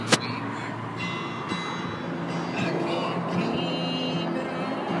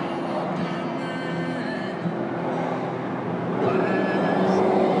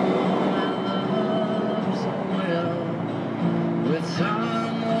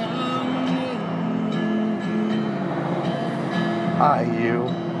Hi, you.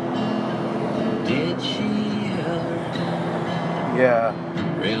 Did she ever Yeah,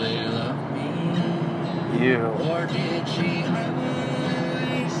 really love me? you. Or did she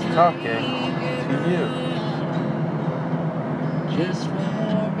always Talking to you. just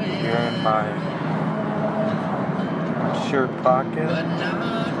for me? You're in my shirt pocket. But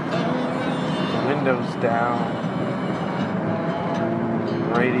not for Windows down.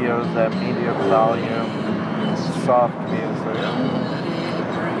 Radio's at medium volume. Soft music.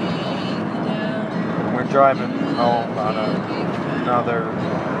 We're driving home on another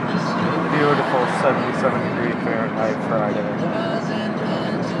beautiful 77-degree Fahrenheit Friday.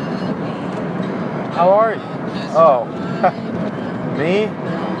 How are you? Oh, me?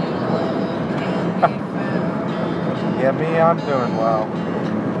 Yeah, me, I'm doing well.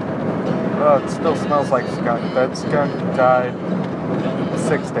 Oh, it still smells like skunk. That skunk died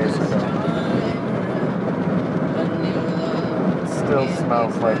 6 days ago. It still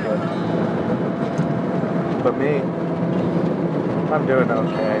smells like it. But me, I'm doing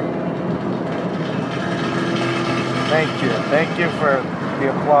okay. Thank you. Thank you for the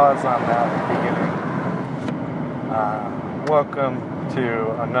applause on that beginning. Welcome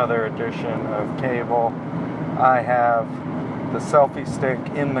to another edition of Cable. I have the selfie stick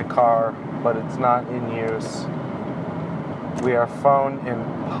in the car, but it's not in use. We are phone in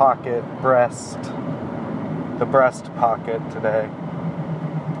pocket, the breast pocket today.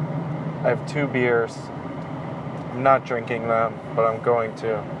 I have 2 beers. I'm not drinking them, but I'm going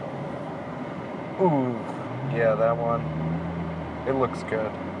to. Ooh, yeah, that one. It looks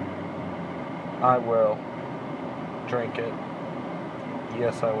good. I will drink it.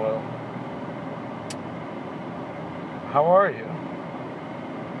 Yes, I will. How are you?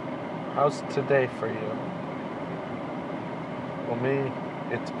 How's today for you? Well, me,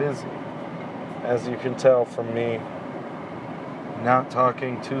 it's busy. As you can tell from me not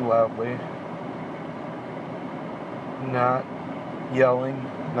talking too loudly, not yelling,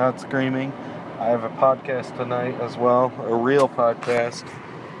 not screaming. I have a podcast tonight as well, a real podcast.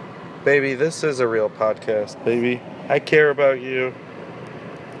 Baby, this is a real podcast, baby. I care about you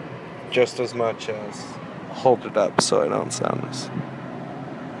just as much as... Hold it up so I don't sound this.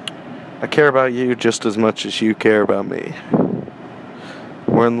 I care about you just as much as you care about me.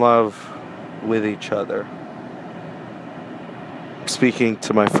 We're in love with each other. I'm speaking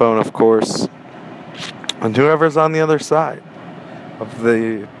to my phone, of course, and whoever's on the other side of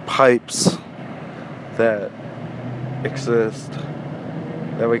the pipes that exist,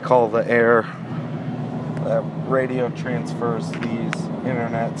 that we call the air, that radio transfers these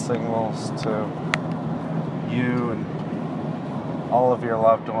internet signals to you and all of your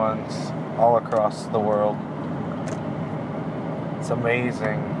loved ones all across the world. It's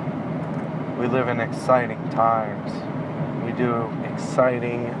amazing. We live in exciting times. We do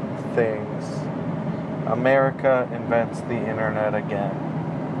exciting things. America invents the internet again.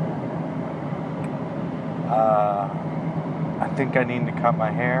 I think I need to cut my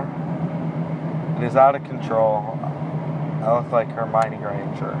hair. It is out of control. I look like Hermione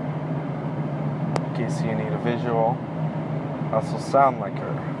Granger. In case you need a visual, I also sound like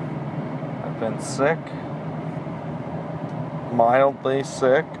her. I've been sick, mildly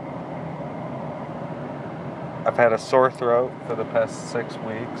sick. I've had a sore throat for the past 6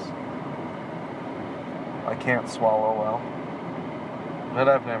 weeks. I can't swallow well, but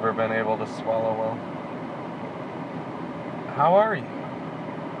I've never been able to swallow well. How are you?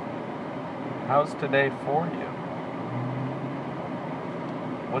 How's today for you?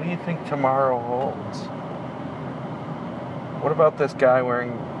 What do you think tomorrow holds? What about this guy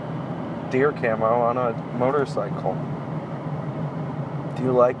wearing deer camo on a motorcycle? Do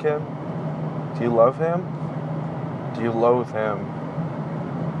you like him? Do you love him? Do you loathe him?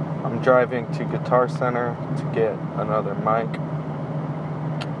 I'm driving to Guitar Center to get another mic.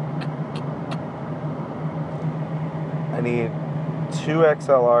 I need 2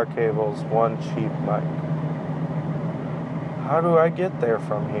 XLR cables, 1 cheap mic. How do I get there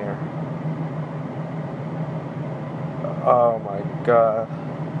from here? Oh my god.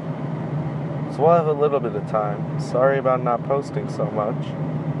 So we'll have a little bit of time. Sorry about not posting so much.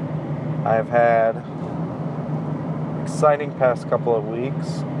 I have had exciting past couple of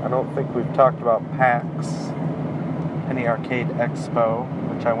weeks. I don't think we've talked about PAX, Penny Arcade Expo,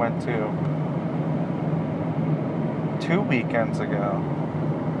 which I went to 2 weekends ago.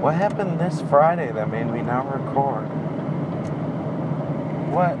 What happened this Friday that made me not record?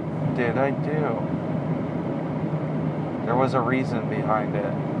 What did I do? There was a reason behind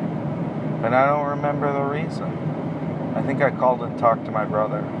it, but I don't remember the reason. I think I called and talked to my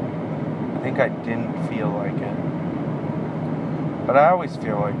brother. I think I didn't feel like it. But I always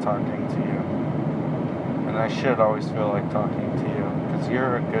feel like talking to you. And I should always feel like talking to you. Because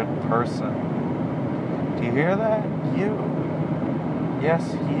you're a good person. Do you hear that? You.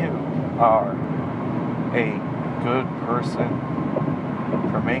 Yes, you are a good person.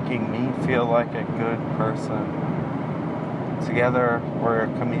 For making me feel like a good person. Together, we're a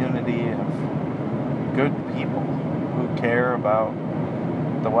community of good people who care about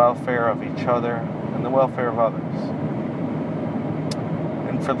the welfare of each other and the welfare of others.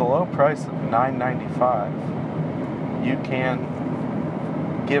 And for the low price of $9.95, you can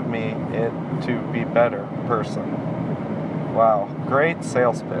give me it to be better person. Wow, great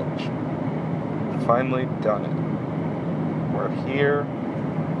sales pitch. Finally done it. We're here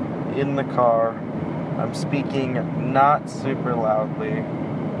in the car. I'm speaking not super loudly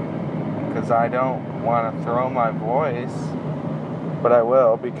because I don't want to throw my voice, but I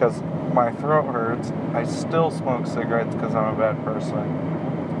will because my throat hurts. I still smoke cigarettes because I'm a bad person.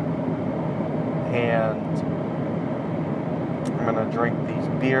 And I'm going to drink these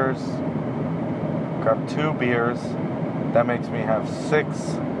beers. Grab 2 beers. That makes me have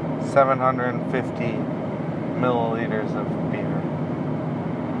 750 milliliters of beer.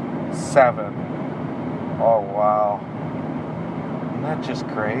 7. Oh, wow. Isn't that just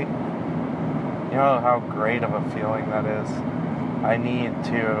great? You know how great of a feeling that is? I need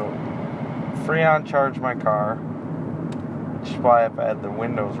to Freon charge my car, which is why I've had the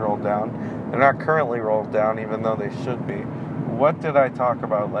windows rolled down. They're not currently rolled down, even though they should be. What did I talk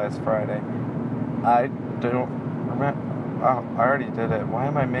about last Friday? I don't remember. Oh, I already did it. Why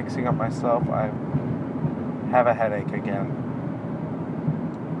am I mixing up myself? I have a headache again.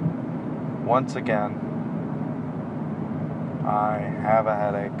 Once again, I have a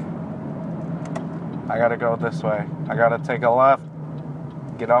headache. I gotta go this way. I gotta take a left.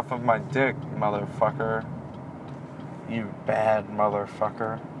 Get off of my dick, motherfucker. You bad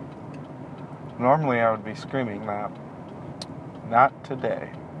motherfucker. Normally I would be screaming that. Not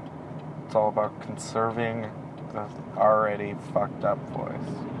today. It's all about conserving the already fucked up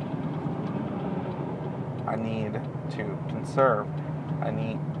voice. I need to conserve.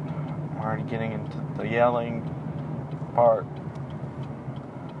 I'm already getting into the yelling part.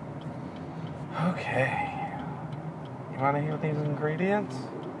 Okay. You want to hear these ingredients?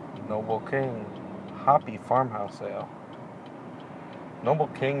 Noble King Hoppy Farmhouse Ale. Noble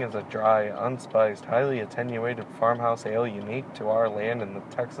King is a dry, unspiced, highly attenuated farmhouse ale unique to our land in the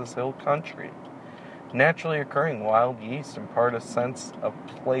Texas Hill Country. Naturally occurring wild yeast impart a sense of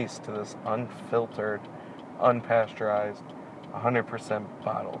place to this unfiltered, unpasteurized, 100%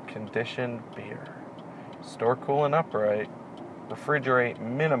 bottle conditioned beer. Store cool and upright. Refrigerate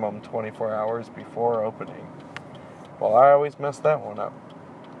minimum 24 hours before opening. Well, I always mess that one up.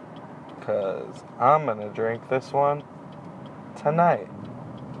 Because I'm going to drink this one tonight.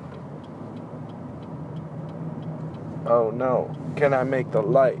 Oh no, can I make the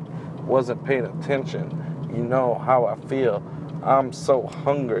light? Wasn't paying attention. You know how I feel. I'm so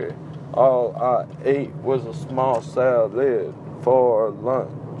hungry. All I ate was a small salad for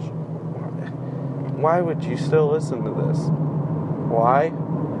lunch. Why would you still listen to this? Why?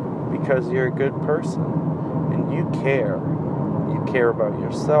 Because you're a good person. And you care. You care about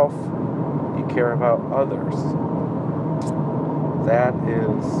yourself. You care about others. That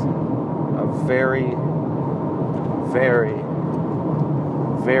is a very, very,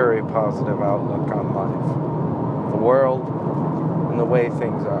 very positive outlook on life, the world, and the way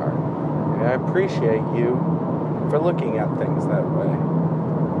things are. And I appreciate you for looking at things that way.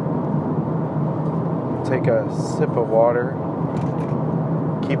 Take a sip of water,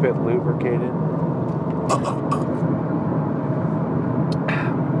 keep it lubricated.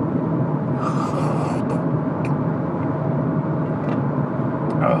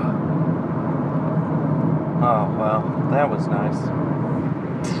 Oh, well, that was nice.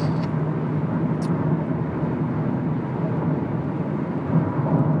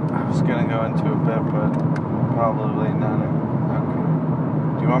 I was going to go into a bit, but probably not. Okay.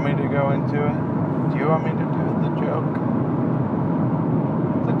 Do you want me to go into it? Do you want me to do the joke?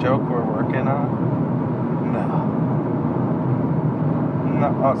 The joke we're working on? No. No,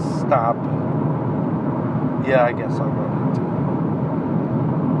 oh, stop it. Yeah, I guess I'll go into it.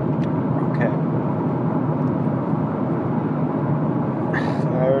 Okay.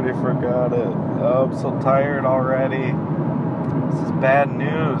 I already forgot it. Oh, I'm so tired already. This is bad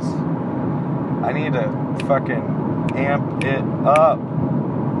news. I need to fucking amp it up.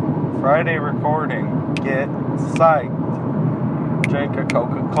 Friday recording. Get psyched. Drink a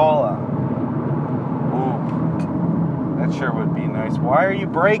Coca-Cola. Ooh. That sure would be nice. Why are you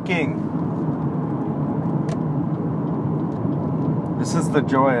braking? This is the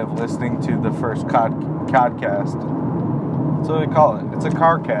joy of listening to the first codcast. That's what I call it. It's a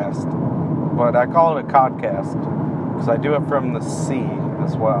carcast, but I call it a codcast because I do it from the sea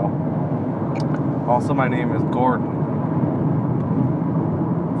as well. Also, my name is Gordon.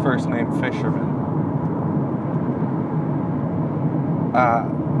 First name Fisherman.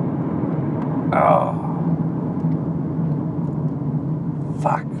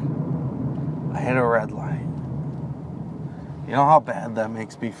 Fuck. I hit a red light. You know how bad that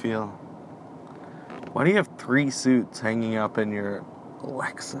makes me feel? Why do you have 3 suits hanging up in your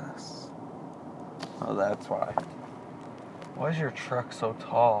Lexus? Oh, that's why. Why is your truck so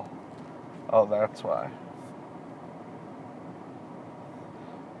tall? Oh, that's why.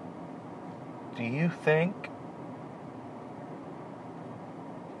 Do you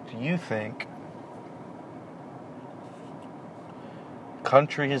think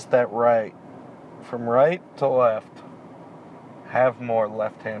countries that write from right to left have more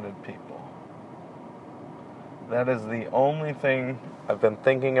left-handed people? That is the only thing I've been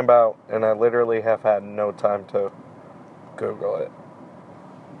thinking about, and I literally have had no time to Google it.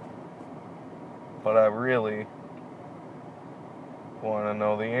 But I really want to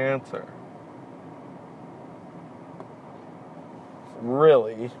know the answer.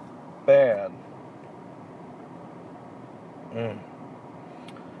 Really bad. I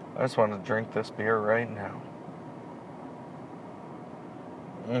just want to drink this beer right now.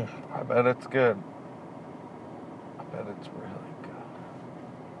 I bet it's good. I bet it's really good.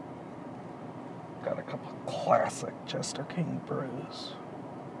 Got a couple of classic Jester King brews.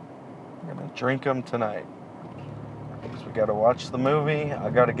 I'm gonna drink them tonight. Because we gotta watch the movie. I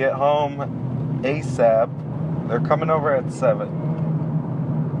gotta get home ASAP. They're coming over at 7.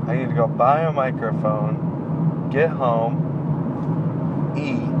 I need to go buy a microphone, get home,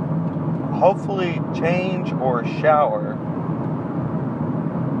 eat, hopefully change or shower.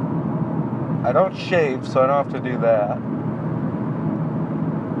 I don't shave, so I don't have to do that.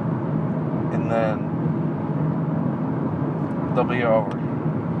 And then they'll be over.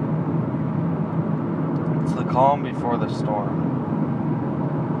 It's the calm before the storm.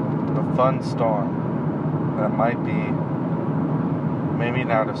 The fun storm that might be maybe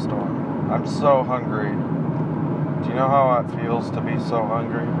not a storm. I'm so hungry. Do you know how it feels to be so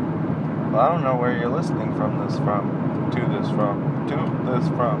hungry? Well, I don't know where you're listening to this from.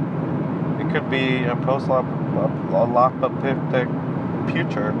 It could be a post-apocalyptic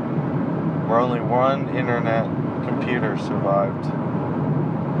future where only one internet computer survived,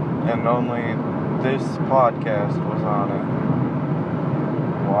 and only this podcast was on it.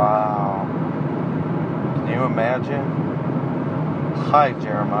 Wow. Can you imagine? Hi,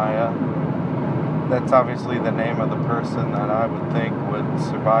 Jeremiah. That's obviously the name of the person that I would think would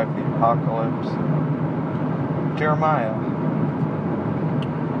survive the apocalypse. Jeremiah,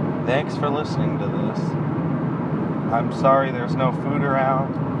 thanks for listening to this. I'm sorry there's no food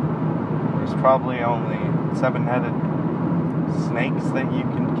around. There's probably only 7-headed snakes that you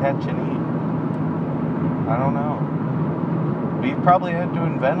can catch and eat. I don't know. We probably had to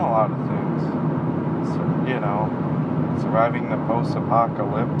invent a lot of things. So, surviving the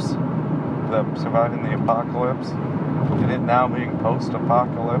post-apocalypse. Surviving the apocalypse. And it now being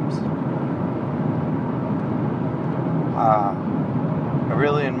post-apocalypse. I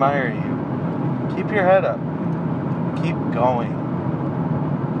really admire you. Keep your head up. Keep going.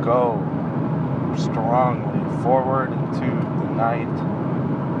 Go strongly forward into the night.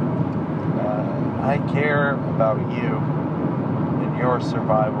 I care about you and your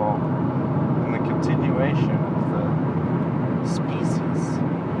survival and the continuation of the species.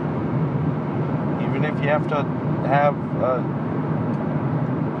 Even if you have to have a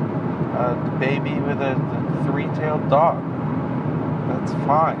baby with a 3-tailed dog, that's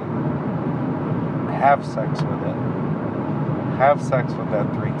fine. Have sex with it. Have sex with that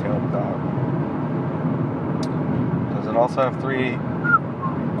 3-tailed dog. Does it also have 3? I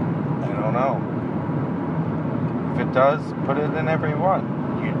don't know. If it does, put it in every one.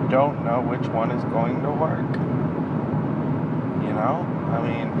 You don't know which one is going to work.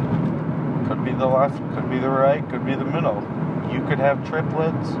 Could be the left, could be the right, could be the middle. You could have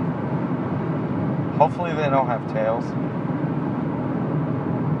triplets. Hopefully they don't have tails.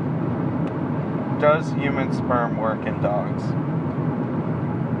 Does human sperm work in dogs?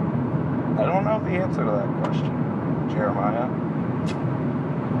 I don't know the answer to that question, Jeremiah.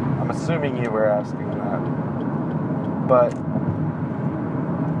 I'm assuming you were asking that. But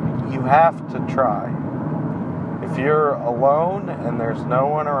you have to try. If you're alone and there's no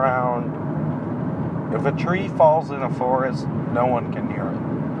one around, if a tree falls in a forest, no one can hear it.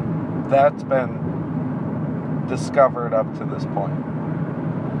 That's been discovered up to this point.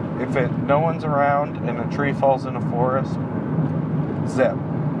 If no one's around and a tree falls in a forest, zip.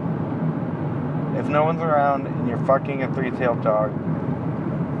 If no one's around and you're fucking a three-tailed dog,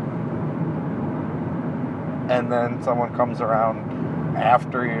 and then someone comes around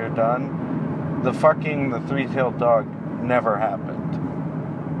after you're done, the three-tailed dog never happened.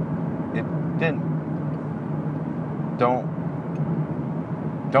 It didn't. Don't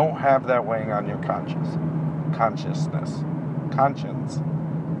have that weighing on your conscience.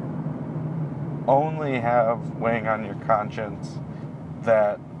 Only have weighing on your conscience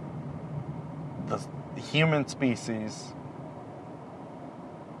that the human species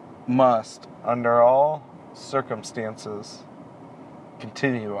must, under all circumstances,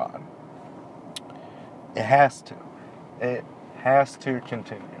 continue on. It has to. It has to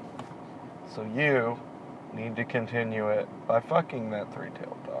continue. So you need to continue it by fucking that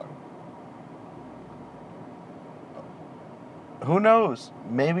three-tailed dog. Who knows?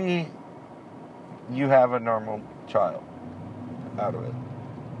 Maybe you have a normal child out of it.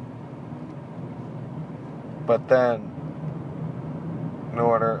 But then,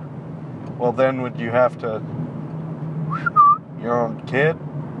 then would you have to, your own kid?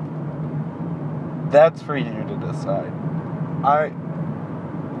 That's for you to decide.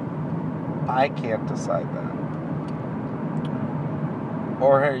 I can't decide that.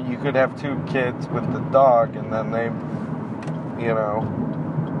 Or you could have two kids with the dog, and then they,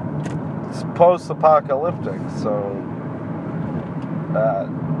 it's post-apocalyptic, so,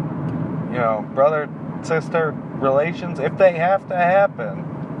 brother, sister relations, if they have to happen,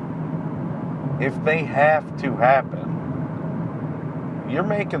 you're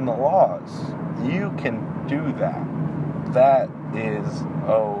making the laws. You can do that. That is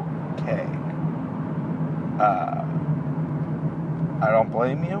okay. I don't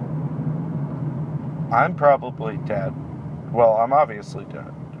blame you. I'm probably dead. Well, I'm obviously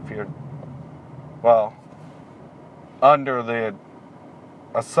dead. Under the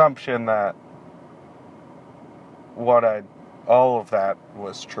assumption that all of that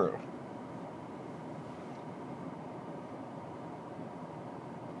was true.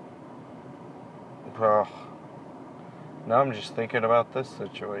 Now I'm just thinking about this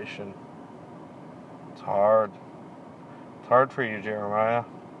situation. It's hard. It's hard for you, Jeremiah.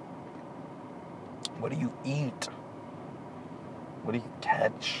 What do you eat? What do you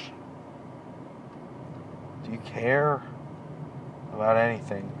catch? Do you care about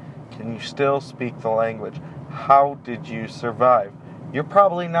anything? Can you still speak the language? How did you survive? You're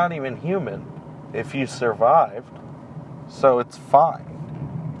probably not even human if you survived, so it's fine.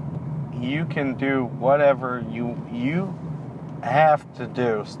 You can do whatever you have to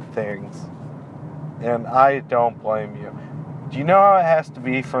do things, and I don't blame you. Do you know how it has to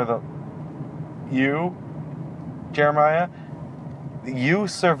be for you, Jeremiah? You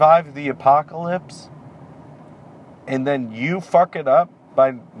survive the apocalypse, and then you fuck it up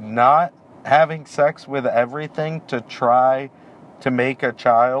by not having sex with everything to try to make a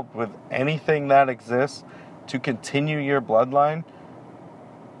child with anything that exists to continue your bloodline.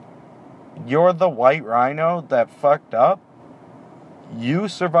 You're the white rhino that fucked up. You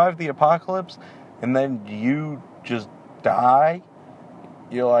survived the apocalypse, and then you just die.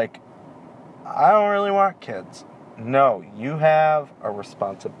 You're like, I don't really want kids. No, you have a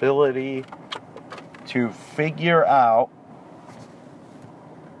responsibility to figure out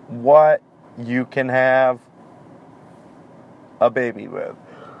what you can have a baby with.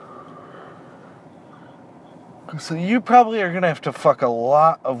 So you probably are going to have to fuck a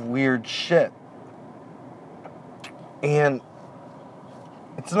lot of weird shit. And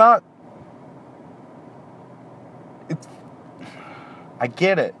I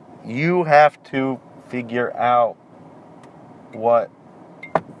get it. You have to figure out what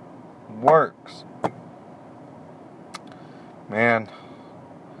works. Man,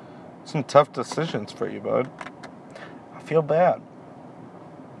 some tough decisions for you, bud. I feel bad.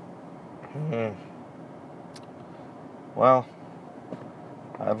 Well,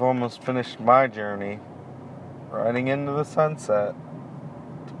 I've almost finished my journey riding into the sunset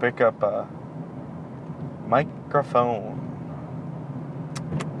to pick up a microphone.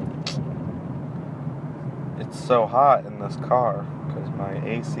 It's so hot in this car because my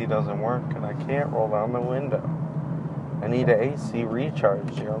AC doesn't work and I can't roll down the window. I need an AC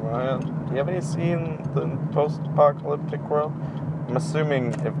recharge, Jeremiah. Do you have AC in the post-apocalyptic world? I'm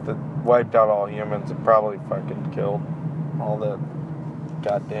assuming if it wiped out all humans, it probably fucking killed all the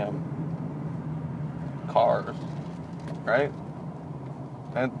goddamn cars, right?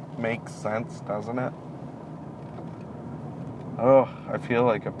 That makes sense, doesn't it? Oh, I feel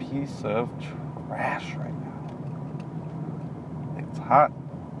like a piece of trash right now. hot.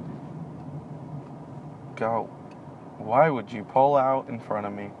 Go. Why would you pull out in front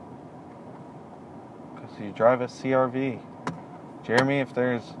of me? Because you drive a CRV. Jeremy, if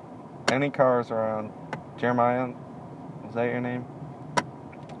there's any cars around, Jeremiah, is that your name?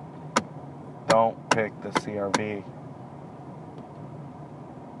 Don't pick the CRV.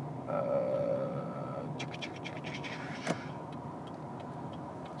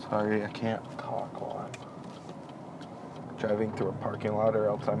 Sorry, I can't talk while I'm driving through a parking lot, or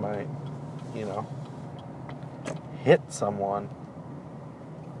else I might, hit someone.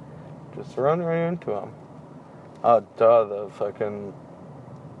 Just run right into them. Oh, duh, the fucking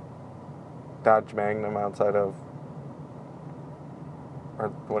Dodge Magnum outside of, or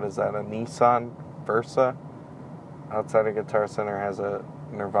what is that, a Nissan Versa? Outside of Guitar Center has a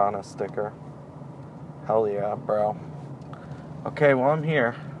Nirvana sticker. Hell yeah, bro. Okay, well, I'm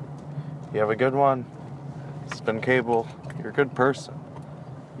here. You have a good one. Spin Cable, you're a good person.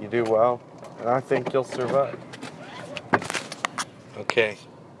 You do well, and I think you'll survive. Okay.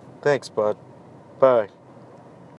 Thanks, bud. Bye.